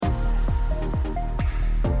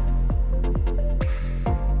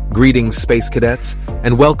Greetings, Space Cadets,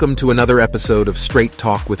 and welcome to another episode of Straight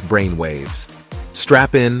Talk with Brainwaves.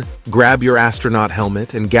 Strap in, grab your astronaut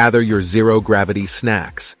helmet, and gather your zero-gravity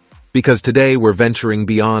snacks, because today we're venturing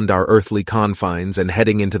beyond our earthly confines and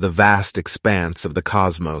heading into the vast expanse of the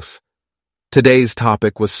cosmos. Today's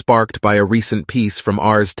topic was sparked by a recent piece from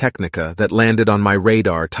Ars Technica that landed on my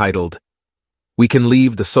radar titled, "We can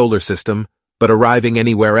leave the solar system, but arriving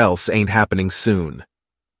anywhere else ain't happening soon."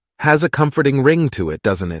 Has a comforting ring to it,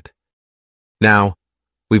 doesn't it? Now,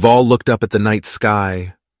 we've all looked up at the night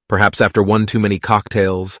sky, perhaps after one too many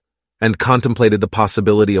cocktails, and contemplated the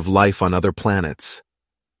possibility of life on other planets.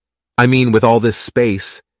 I mean, with all this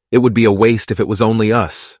space, it would be a waste if it was only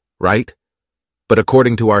us, right? But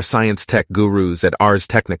according to our science tech gurus at Ars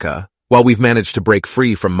Technica, while we've managed to break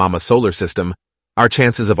free from Mama Solar System, our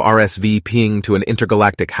chances of RSVPing to an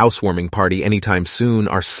intergalactic housewarming party anytime soon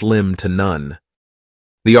are slim to none.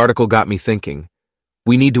 The article got me thinking.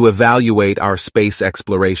 We need to evaluate our space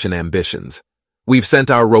exploration ambitions. We've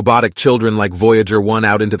sent our robotic children like Voyager 1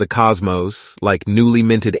 out into the cosmos, like newly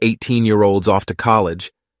minted 18-year-olds off to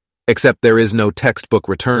college. Except there is no textbook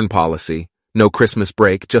return policy, no Christmas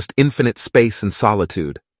break, just infinite space and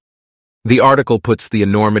solitude. The article puts the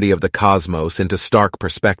enormity of the cosmos into stark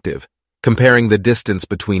perspective, comparing the distance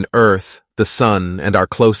between Earth, the Sun, and our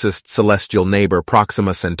closest celestial neighbor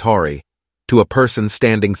Proxima Centauri to a person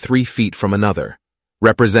standing 3 feet from another,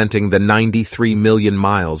 representing the 93 million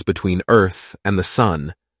miles between Earth and the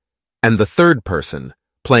Sun, and the third person,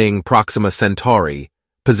 playing Proxima Centauri,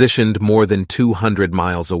 positioned more than 200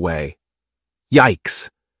 miles away. Yikes!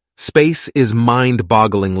 Space is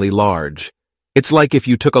mind-bogglingly large. It's like if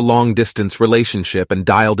you took a long-distance relationship and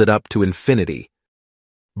dialed it up to infinity.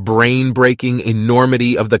 Brain-breaking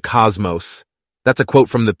enormity of the cosmos. That's a quote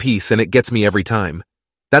from the piece, and it gets me every time.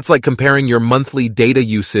 That's like comparing your monthly data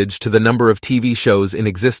usage to the number of TV shows in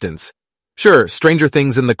existence. Sure, Stranger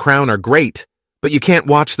Things and The Crown are great, but you can't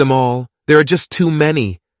watch them all. There are just too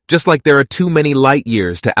many, just like there are too many light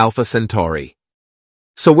years to Alpha Centauri.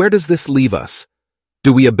 So where does this leave us?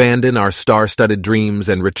 Do we abandon our star-studded dreams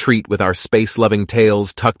and retreat with our space-loving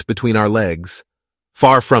tails tucked between our legs?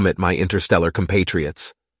 Far from it, my interstellar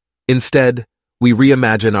compatriots. Instead, we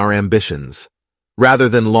reimagine our ambitions. Rather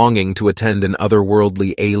than longing to attend an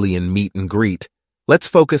otherworldly alien meet and greet, let's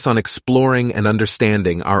focus on exploring and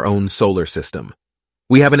understanding our own solar system.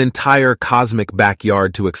 We have an entire cosmic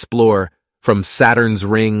backyard to explore, from Saturn's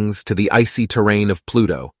rings to the icy terrain of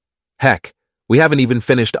Pluto. Heck, we haven't even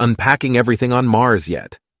finished unpacking everything on Mars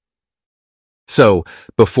yet. So,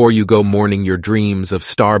 before you go mourning your dreams of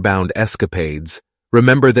starbound escapades,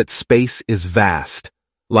 remember that space is vast.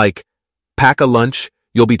 Like, pack a lunch,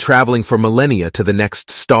 you'll be traveling for millennia to the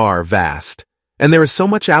next star vast. And there is so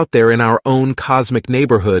much out there in our own cosmic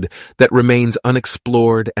neighborhood that remains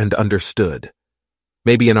unexplored and understood.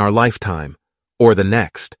 Maybe in our lifetime, or the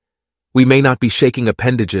next, we may not be shaking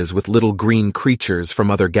appendages with little green creatures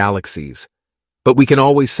from other galaxies, but we can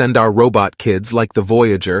always send our robot kids like the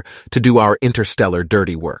Voyager to do our interstellar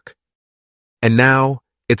dirty work. And now,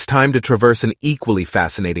 it's time to traverse an equally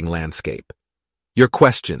fascinating landscape. Your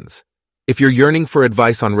questions. If you're yearning for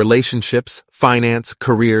advice on relationships, finance,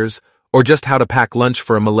 careers, or just how to pack lunch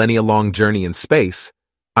for a millennia-long journey in space,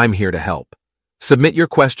 I'm here to help. Submit your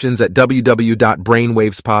questions at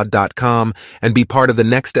www.brainwavespod.com and be part of the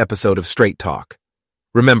next episode of Straight Talk.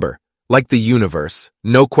 Remember, like the universe,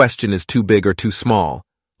 no question is too big or too small.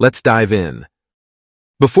 Let's dive in.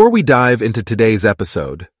 Before we dive into today's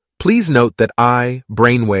episode, please note that I,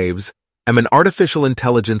 Brainwaves, am an artificial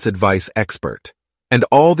intelligence advice expert, and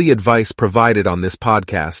all the advice provided on this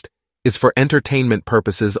podcast is for entertainment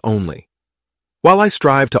purposes only. While I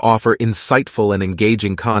strive to offer insightful and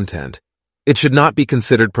engaging content, it should not be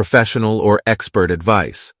considered professional or expert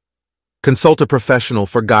advice. Consult a professional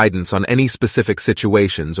for guidance on any specific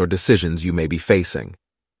situations or decisions you may be facing.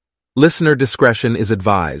 Listener discretion is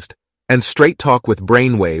advised, and Straight Talk with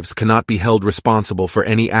Brainwaves cannot be held responsible for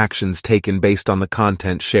any actions taken based on the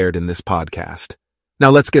content shared in this podcast. Now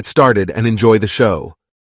let's get started and enjoy the show.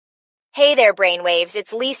 Hey there, Brainwaves.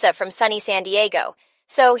 It's Lisa from sunny San Diego.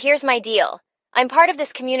 So here's my deal. I'm part of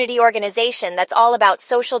this community organization that's all about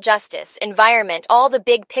social justice, environment, all the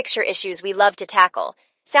big picture issues we love to tackle.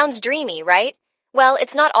 Sounds dreamy, right? Well,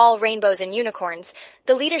 it's not all rainbows and unicorns.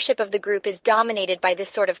 The leadership of the group is dominated by this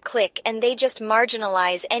sort of clique, and they just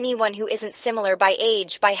marginalize anyone who isn't similar by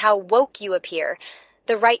age, by how woke you appear.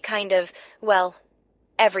 The right kind of, well,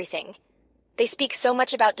 everything. They speak so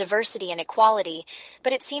much about diversity and equality,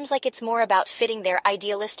 but it seems like it's more about fitting their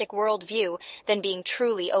idealistic worldview than being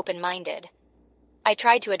truly open-minded. I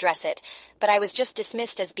tried to address it, but I was just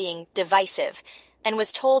dismissed as being divisive. and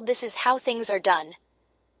was told this is how things are done.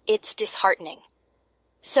 It's disheartening.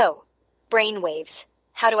 So, brainwaves.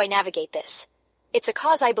 How do I navigate this? It's a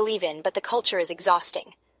cause I believe in, but the culture is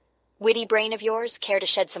exhausting. Witty brain of yours, care to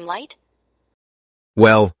shed some light?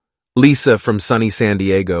 Well, Lisa from sunny San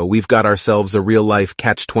Diego, we've got ourselves a real-life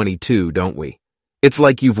catch-22, don't we? It's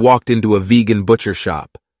like you've walked into a vegan butcher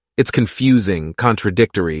shop. It's confusing,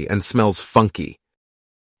 contradictory, and smells funky.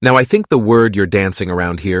 Now, I think the word you're dancing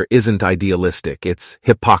around here isn't idealistic, it's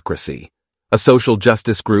hypocrisy. A social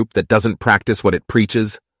justice group that doesn't practice what it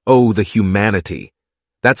preaches? Oh, the humanity.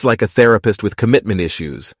 That's like a therapist with commitment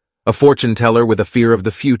issues, a fortune teller with a fear of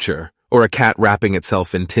the future, or a cat wrapping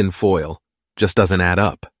itself in tin foil. Just doesn't add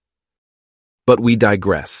up. But we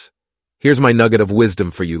digress. Here's my nugget of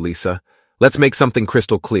wisdom for you, Lisa. Let's make something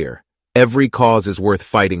crystal clear. Every cause is worth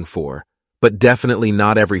fighting for, but definitely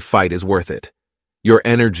not every fight is worth it. Your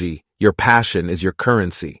energy, your passion is your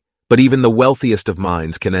currency, but even the wealthiest of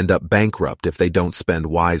minds can end up bankrupt if they don't spend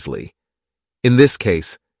wisely. In this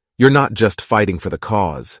case, you're not just fighting for the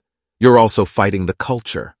cause, you're also fighting the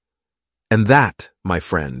culture. And that, my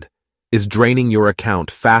friend, is draining your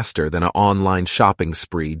account faster than an online shopping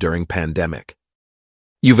spree during pandemic.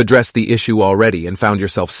 You've addressed the issue already and found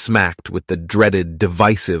yourself smacked with the dreaded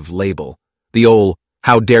divisive label, the old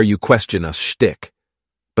 "how dare you question us" shtick.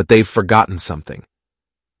 But they've forgotten something.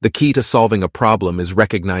 The key to solving a problem is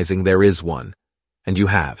recognizing there is one, and you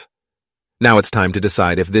have. Now it's time to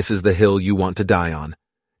decide if this is the hill you want to die on.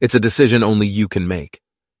 It's a decision only you can make.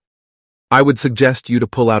 I would suggest you to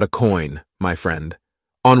pull out a coin, my friend.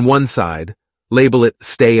 On one side, label it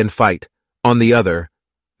 "stay and fight." On the other,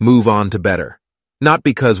 move on to better. Not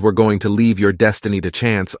because we're going to leave your destiny to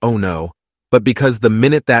chance, oh no, but because the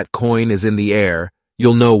minute that coin is in the air,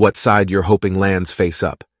 you'll know what side you're hoping lands face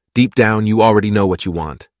up. Deep down, you already know what you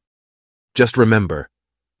want. Just remember,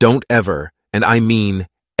 don't ever, and I mean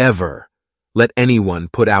ever, let anyone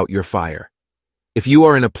put out your fire. If you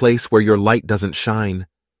are in a place where your light doesn't shine,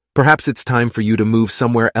 perhaps it's time for you to move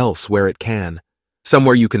somewhere else where it can.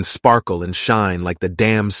 Somewhere you can sparkle and shine like the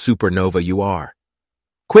damn supernova you are.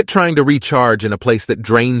 Quit trying to recharge in a place that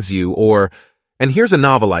drains you or, and here's a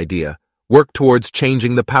novel idea, work towards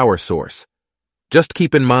changing the power source. Just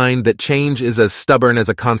keep in mind that change is as stubborn as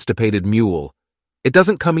a constipated mule. It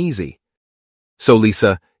doesn't come easy. So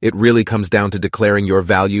Lisa, it really comes down to declaring your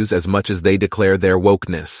values as much as they declare their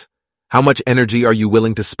wokeness. How much energy are you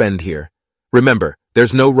willing to spend here? Remember,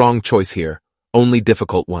 there's no wrong choice here, only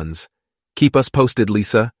difficult ones. Keep us posted,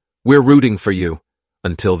 Lisa. We're rooting for you.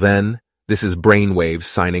 Until then, this is Brainwaves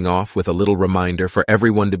signing off with a little reminder for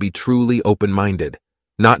everyone to be truly open-minded,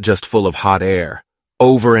 not just full of hot air.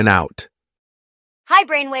 Over and out. Hi,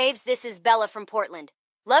 Brainwaves. This is Bella from Portland.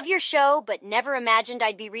 Love your show, but never imagined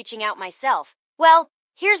I'd be reaching out myself. Well,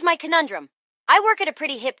 here's my conundrum. I work at a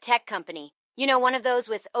pretty hip tech company. You know, one of those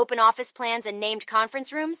with open office plans and named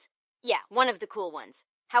conference rooms? Yeah, one of the cool ones.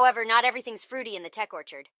 However, not everything's fruity in the tech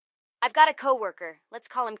orchard. I've got a coworker, let's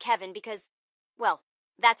call him Kevin because, well,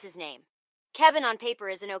 that's his name. Kevin on paper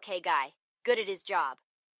is an okay guy, good at his job.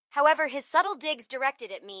 However, his subtle digs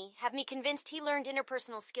directed at me have me convinced he learned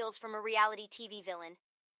interpersonal skills from a reality TV villain.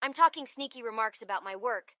 I'm talking sneaky remarks about my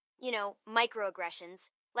work, you know, microaggressions,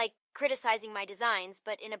 like criticizing my designs,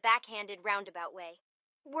 but in a backhanded, roundabout way.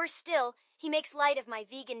 Worse still, he makes light of my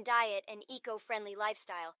vegan diet and eco-friendly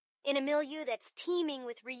lifestyle, in a milieu that's teeming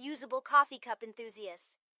with reusable coffee cup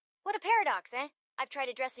enthusiasts. What a paradox, eh? I've tried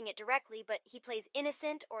addressing it directly, but he plays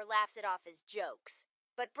innocent or laughs it off as jokes.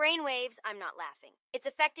 But brainwaves, I'm not laughing. It's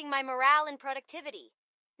affecting my morale and productivity.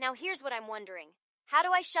 Now here's what I'm wondering. How do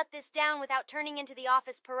I shut this down without turning into the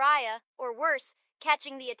office pariah, or worse,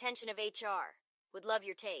 catching the attention of HR? Would love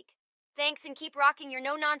your take. Thanks, and keep rocking your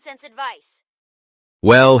no-nonsense advice.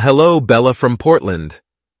 Well, hello, Bella from Portland.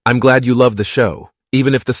 I'm glad you love the show,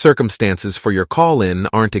 even if the circumstances for your call-in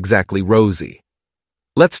aren't exactly rosy.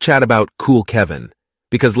 Let's chat about Cool Kevin,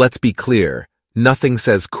 because let's be clear, nothing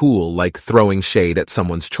says cool like throwing shade at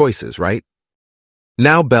someone's choices, right?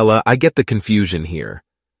 Now, Bella, I get the confusion here.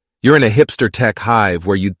 You're in a hipster tech hive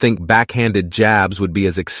where you'd think backhanded jabs would be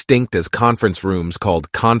as extinct as conference rooms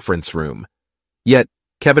called conference room. Yet,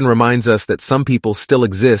 Kevin reminds us that some people still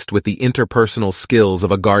exist with the interpersonal skills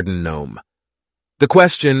of a garden gnome. The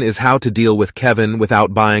question is how to deal with Kevin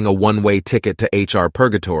without buying a one-way ticket to HR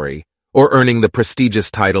purgatory or earning the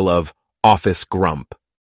prestigious title of Office Grump.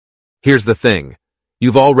 Here's the thing.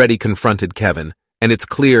 You've already confronted Kevin, and it's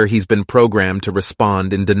clear he's been programmed to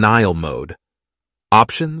respond in denial mode.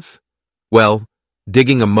 Options? Well,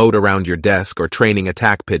 digging a moat around your desk or training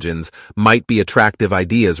attack pigeons might be attractive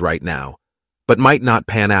ideas right now, but might not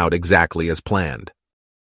pan out exactly as planned.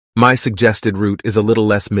 My suggested route is a little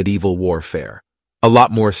less medieval warfare, a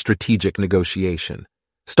lot more strategic negotiation.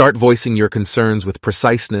 Start voicing your concerns with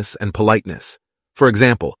preciseness and politeness. For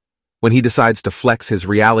example, when he decides to flex his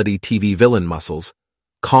reality TV villain muscles,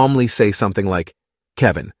 calmly say something like,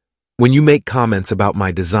 "Kevin, when you make comments about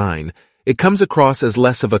my design, it comes across as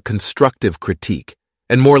less of a constructive critique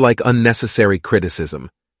and more like unnecessary criticism.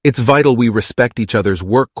 It's vital we respect each other's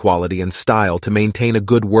work quality and style to maintain a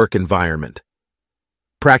good work environment."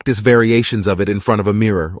 Practice variations of it in front of a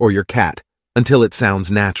mirror or your cat until it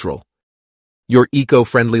sounds natural. Your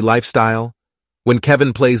eco-friendly lifestyle? When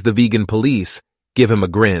Kevin plays the vegan police, give him a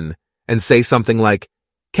grin and say something like,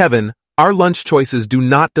 "Kevin, our lunch choices do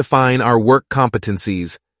not define our work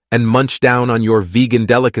competencies," and munch down on your vegan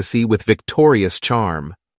delicacy with victorious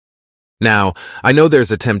charm. Now, I know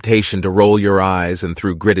there's a temptation to roll your eyes and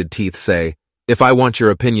through gritted teeth say, "If I want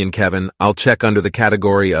your opinion, Kevin, I'll check under the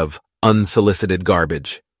category of unsolicited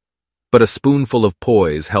garbage." But a spoonful of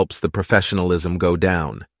poise helps the professionalism go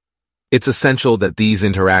down. It's essential that these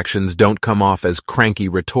interactions don't come off as cranky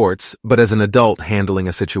retorts, but as an adult handling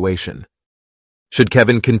a situation. Should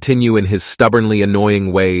Kevin continue in his stubbornly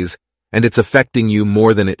annoying ways, and it's affecting you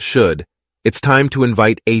more than it should, it's time to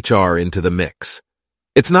invite HR into the mix.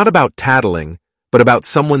 It's not about tattling, but about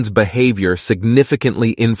someone's behavior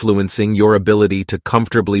significantly influencing your ability to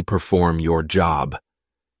comfortably perform your job.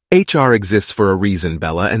 HR exists for a reason,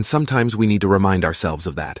 Bella, and sometimes we need to remind ourselves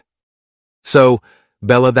of that. So,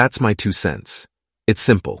 Bella, that's my 2 cents. It's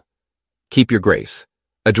simple. Keep your grace.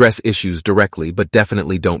 Address issues directly, but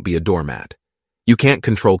definitely don't be a doormat. You can't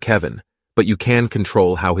control Kevin, but you can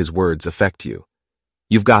control how his words affect you.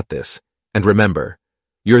 You've got this, and remember,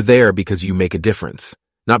 you're there because you make a difference,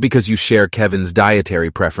 not because you share Kevin's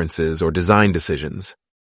dietary preferences or design decisions.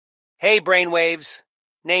 Hey, Brainwaves.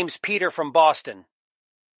 Name's Peter from Boston.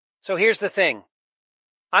 So here's the thing.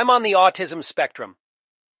 I'm on the autism spectrum,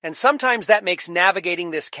 and sometimes that makes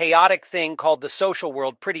navigating this chaotic thing called the social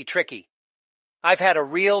world pretty tricky. I've had a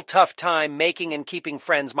real tough time making and keeping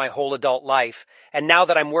friends my whole adult life, and now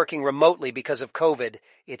that I'm working remotely because of COVID,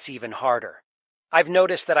 it's even harder. I've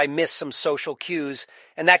noticed that I miss some social cues,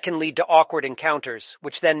 and that can lead to awkward encounters,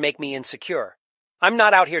 which then make me insecure. I'm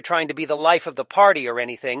not out here trying to be the life of the party or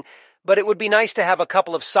anything, but it would be nice to have a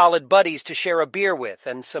couple of solid buddies to share a beer with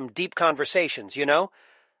and some deep conversations, you know?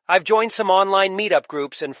 I've joined some online meetup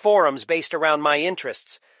groups and forums based around my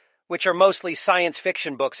interests, which are mostly science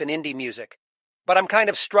fiction books and indie music. But I'm kind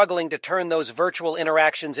of struggling to turn those virtual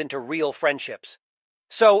interactions into real friendships.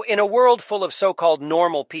 So, in a world full of so-called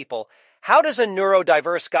normal people, how does a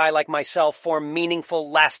neurodiverse guy like myself form meaningful,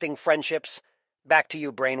 lasting friendships? Back to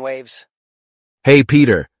you, Brainwaves. Hey,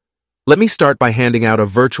 Peter. Let me start by handing out a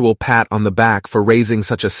virtual pat on the back for raising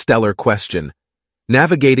such a stellar question.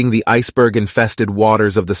 Navigating the iceberg-infested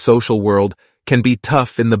waters of the social world can be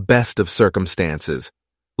tough in the best of circumstances,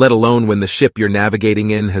 let alone when the ship you're navigating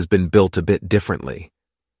in has been built a bit differently.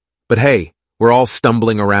 But hey, we're all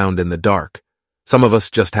stumbling around in the dark. Some of us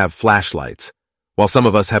just have flashlights, while some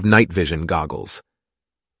of us have night vision goggles.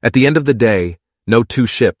 At the end of the day, no two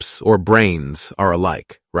ships or brains are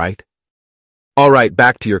alike, right? All right,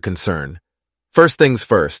 back to your concern. First things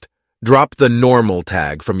first, drop the normal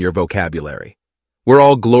tag from your vocabulary. We're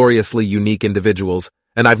all gloriously unique individuals,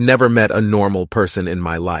 and I've never met a normal person in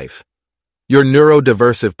my life. Your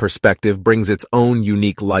neurodiversive perspective brings its own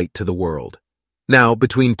unique light to the world. Now,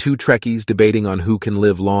 between two Trekkies debating on who can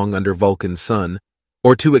live long under Vulcan's sun,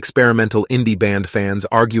 or two experimental indie band fans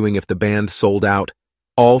arguing if the band sold out,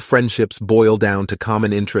 all friendships boil down to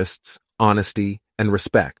common interests, honesty, and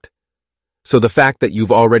respect. So the fact that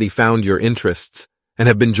you've already found your interests and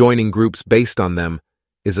have been joining groups based on them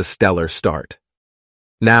is a stellar start.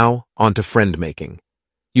 Now, on to friend making.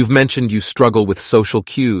 You've mentioned you struggle with social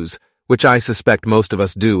cues, which I suspect most of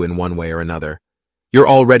us do in one way or another. You're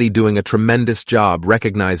already doing a tremendous job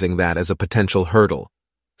recognizing that as a potential hurdle.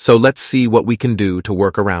 So let's see what we can do to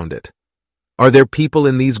work around it. Are there people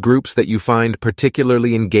in these groups that you find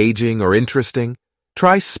particularly engaging or interesting?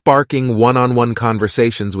 Try sparking one-on-one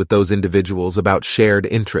conversations with those individuals about shared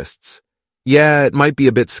interests. Yeah, it might be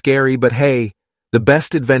a bit scary, but hey, the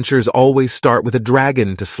best adventures always start with a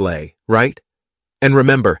dragon to slay, right? And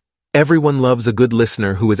remember, everyone loves a good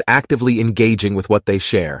listener who is actively engaging with what they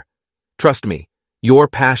share. Trust me, your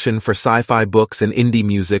passion for sci-fi books and indie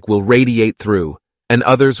music will radiate through, and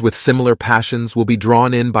others with similar passions will be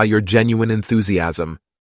drawn in by your genuine enthusiasm.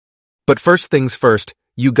 But first things first,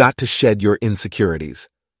 you got to shed your insecurities.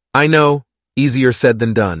 I know, easier said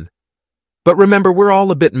than done. But remember, we're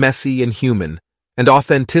all a bit messy and human, and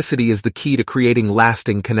authenticity is the key to creating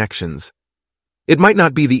lasting connections. It might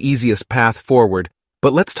not be the easiest path forward,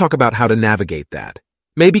 But let's talk about how to navigate that.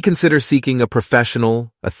 Maybe consider seeking a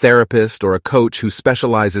professional, a therapist, or a coach who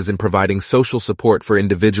specializes in providing social support for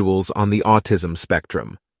individuals on the autism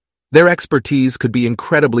spectrum. Their expertise could be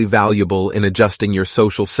incredibly valuable in adjusting your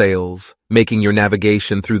social sails, making your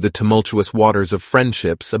navigation through the tumultuous waters of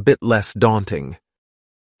friendships a bit less daunting.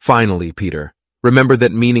 Finally, Peter, remember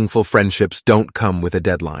that meaningful friendships don't come with a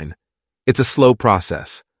deadline. It's a slow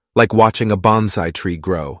process, like watching a bonsai tree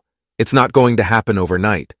grow. It's not going to happen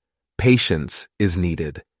overnight. Patience is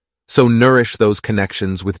needed. So nourish those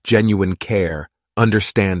connections with genuine care,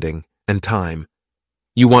 understanding, and time.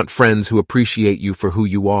 You want friends who appreciate you for who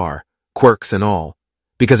you are, quirks and all,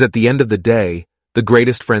 because at the end of the day, the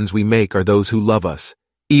greatest friends we make are those who love us,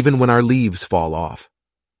 even when our leaves fall off.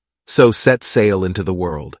 So set sail into the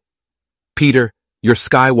world. Peter, your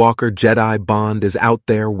Skywalker Jedi bond is out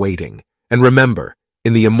there waiting. And remember,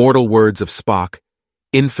 in the immortal words of Spock,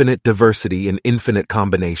 infinite diversity in infinite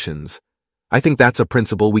combinations. I think that's a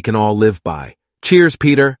principle we can all live by. Cheers,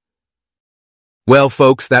 Peter! Well,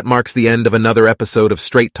 folks, that marks the end of another episode of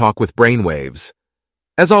Straight Talk with Brainwaves.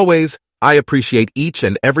 As always, I appreciate each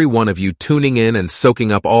and every one of you tuning in and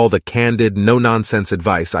soaking up all the candid, no-nonsense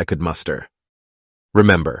advice I could muster.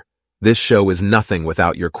 Remember, this show is nothing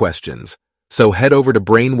without your questions, so head over to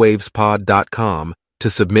brainwavespod.com to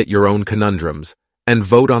submit your own conundrums and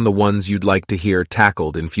vote on the ones you'd like to hear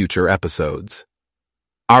tackled in future episodes.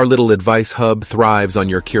 Our little advice hub thrives on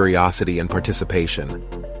your curiosity and participation.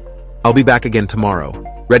 I'll be back again tomorrow,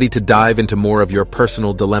 ready to dive into more of your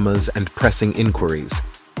personal dilemmas and pressing inquiries.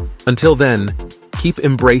 Until then, keep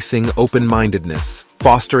embracing open-mindedness,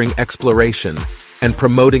 fostering exploration, and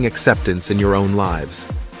promoting acceptance in your own lives.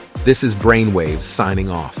 This is Brainwaves signing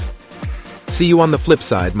off. See you on the flip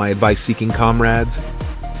side, my advice-seeking comrades.